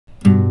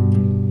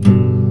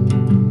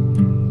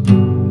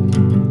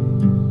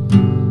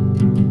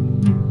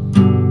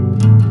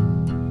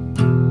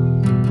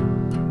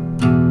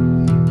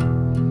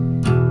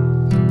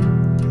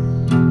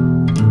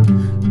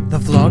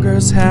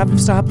YouTubers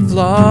have stopped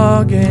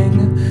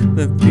vlogging.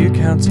 The view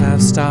counts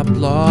have stopped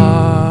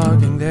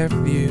logging their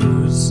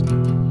views.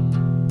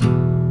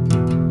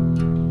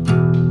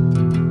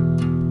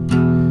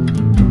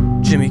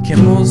 Jimmy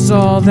Kimmel's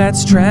all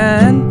that's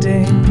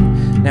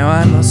trending. Now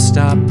I must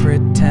stop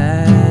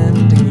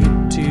pretending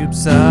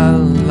YouTube's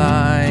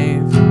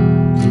alive.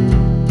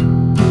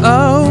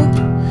 Oh,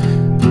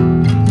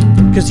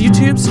 'cause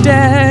YouTube's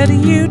dead,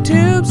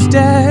 YouTube's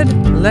dead.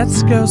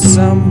 Let's go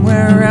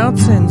somewhere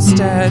else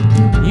instead.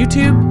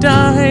 YouTube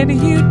died,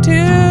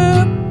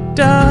 YouTube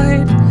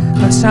died.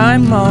 Last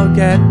time I'll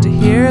get to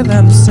hear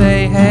them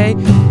say, hey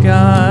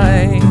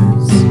guys.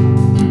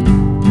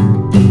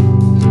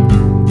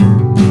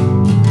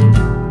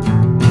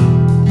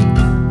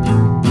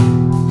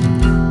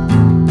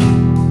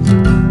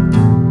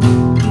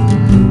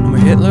 No more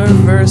Hitler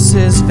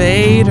versus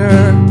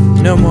Vader.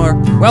 No more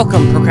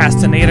welcome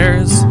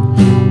procrastinators.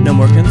 No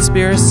more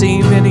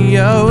conspiracy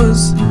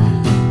videos.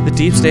 The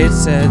deep state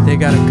said they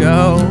gotta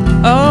go.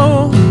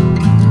 Oh,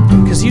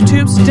 'cause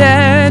YouTube's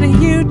dead,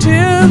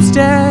 YouTube's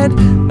dead.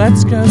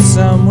 Let's go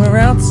somewhere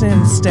else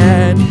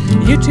instead.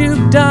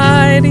 YouTube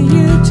died,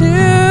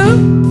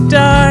 YouTube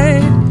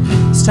died.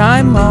 This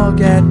time I'll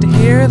get to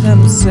hear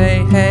them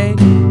say, hey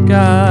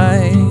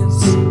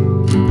guys.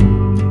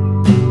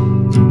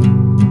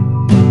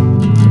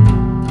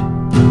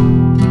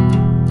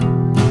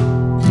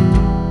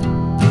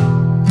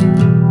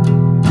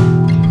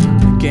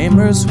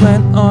 Gamers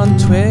went on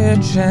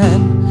Twitch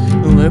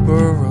and the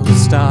liberals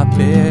stopped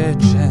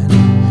bitching.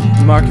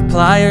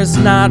 Markiplier's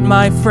not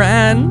my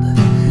friend,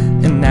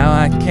 and now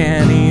I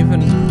can't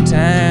even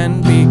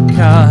pretend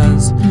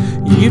because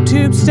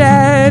YouTube's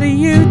dead,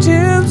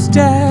 YouTube's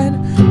dead.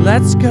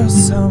 Let's go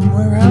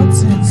somewhere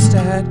else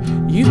instead.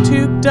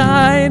 YouTube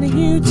died,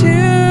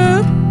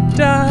 YouTube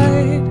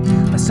died.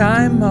 Last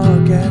time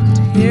I'll get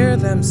to hear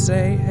them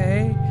say,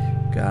 hey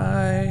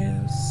guys.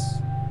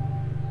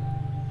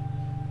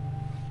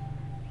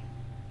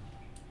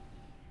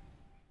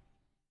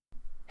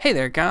 Hey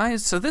there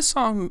guys, so this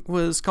song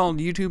was called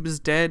YouTube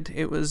is Dead.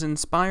 It was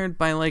inspired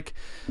by like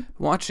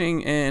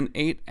watching an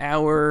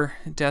 8-hour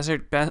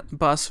Desert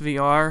Bus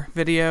VR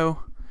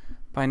video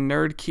by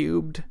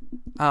NerdCubed.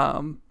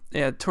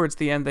 Yeah, towards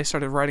the end they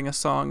started writing a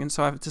song, and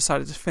so I've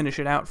decided to finish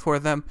it out for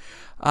them.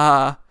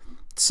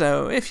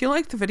 So if you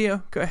liked the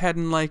video, go ahead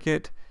and like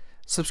it.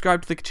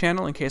 Subscribe to the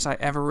channel in case I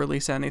ever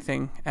release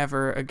anything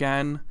ever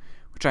again,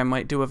 which I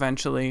might do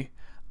eventually.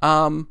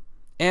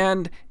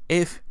 And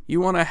if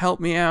you want to help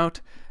me out,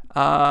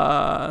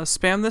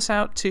 spam this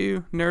out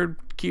to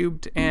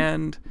NerdCubed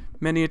and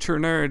Miniature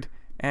Nerd,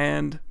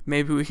 and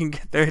maybe we can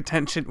get their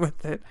attention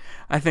with it.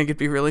 I think it'd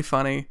be really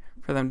funny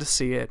for them to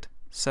see it.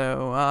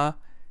 So,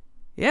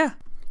 yeah.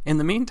 In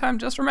the meantime,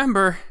 just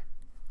remember,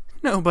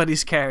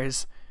 NoBuddies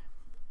cares.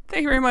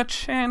 Thank you very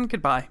much, and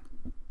goodbye.